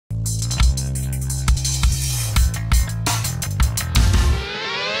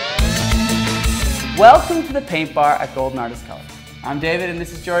Welcome to the Paint Bar at Golden Artist Colors. I'm David and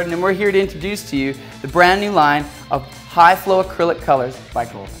this is Jordan, and we're here to introduce to you the brand new line of High Flow Acrylic colors by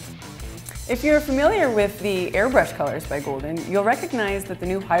Golden. If you're familiar with the airbrush colors by Golden, you'll recognize that the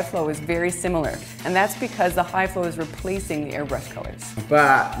new High Flow is very similar, and that's because the High Flow is replacing the airbrush colors.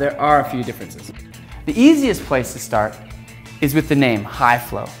 But there are a few differences. The easiest place to start is with the name High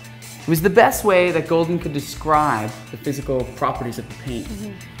Flow. It was the best way that Golden could describe the physical properties of the paint.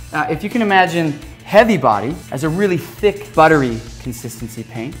 If you can imagine heavy body as a really thick, buttery consistency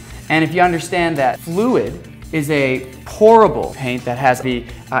paint, and if you understand that fluid is a pourable paint that has the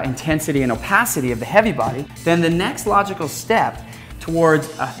intensity and opacity of the heavy body, then the next logical step towards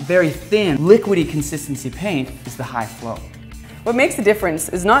a very thin, liquidy consistency paint is the High Flow. What makes the difference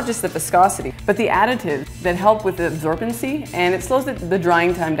is not just the viscosity, but the additives that help with the absorbency, and it slows the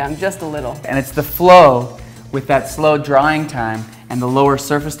drying time down just a little. And it's the flow with that slow drying time and the lower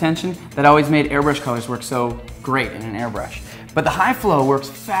surface tension that always made airbrush colors work so great in an airbrush. But the High Flow works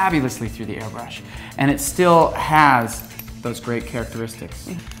fabulously through the airbrush, and it still has those great characteristics.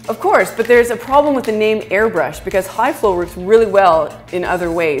 Of course, but there's a problem with the name airbrush because High Flow works really well in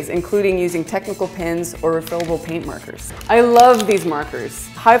other ways, including using technical pens or refillable paint markers. I love these markers.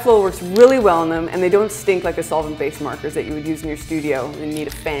 High Flow works really well in them, and they don't stink like the solvent-based markers that you would use in your studio and need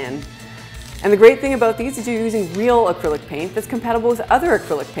a fan. And the great thing about these is you're using real acrylic paint that's compatible with other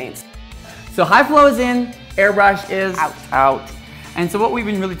acrylic paints. So High Flow is in, airbrush is out. And so what we've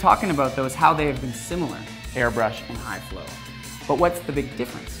been really talking about though is how they have been similar, airbrush and High Flow. But what's the big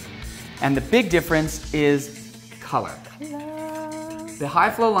difference? And the big difference is color. The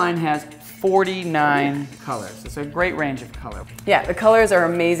High Flow line has 49 colors. It's a great range of color. Yeah, the colors are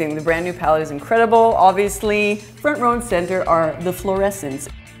amazing. The brand new palette is incredible. Obviously, front row and center are the fluorescents.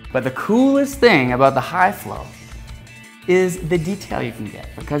 But the coolest thing about the High Flow is the detail you can get.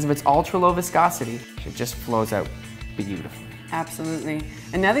 Because of its ultra low viscosity, it just flows out beautifully. Absolutely.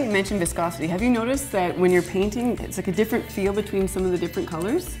 And now that you mentioned viscosity, have you noticed that when you're painting, it's like a different feel between some of the different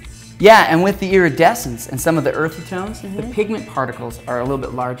colors? Yeah, and with the iridescents and some of the earthy tones, the pigment particles are a little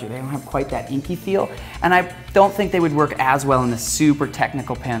bit larger. They don't have quite that inky feel, and I don't think they would work as well in the super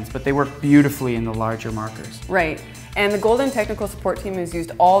technical pens, but they work beautifully in the larger markers. Right. And the Golden Technical Support Team has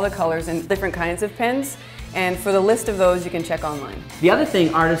used all the colors in different kinds of pens, and for the list of those you can check online. The other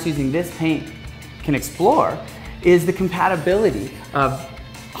thing artists using this paint can explore is the compatibility of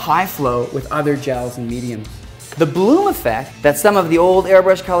High Flow with other gels and mediums. The bloom effect that some of the old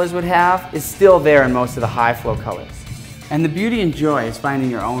airbrush colors would have is still there in most of the High Flow colors. And the beauty and joy is finding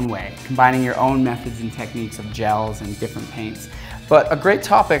your own way, combining your own methods and techniques of gels and different paints. But a great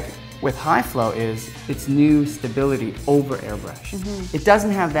topic with High Flow is its new stability over airbrush. It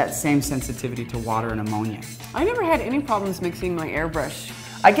doesn't have that same sensitivity to water and ammonia. I never had any problems mixing my airbrush.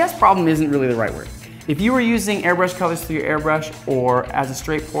 I guess problem isn't really the right word. If you were using airbrush colors through your airbrush or as a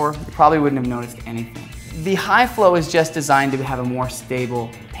straight pour, you probably wouldn't have noticed anything. The High Flow is just designed to have a more stable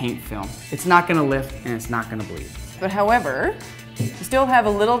paint film. It's not going to lift and it's not going to bleed. But however, you still have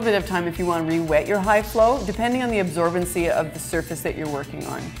a little bit of time if you want to re-wet your High Flow, depending on the absorbency of the surface that you're working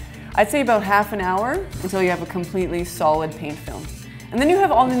on. I'd say about half an hour until you have a completely solid paint film. And then you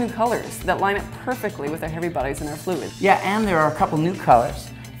have all the new colors that line up perfectly with our heavy bodies and our fluid. Yeah, and there are a couple new colors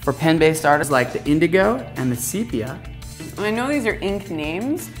for pen-based artists like the indigo and the sepia. And I know these are ink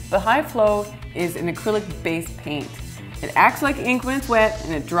names, but High Flow is an acrylic-based paint. It acts like ink when it's wet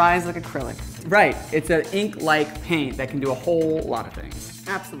and it dries like acrylic. Right, it's an ink-like paint that can do a whole lot of things.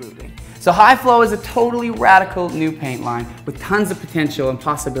 Absolutely. So High Flow is a totally radical new paint line with tons of potential and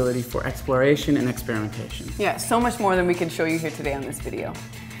possibility for exploration and experimentation. Yeah, so much more than we can show you here today on this video.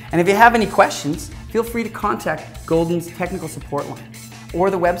 And if you have any questions, feel free to contact Golden's technical support line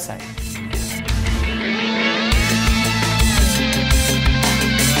or the website.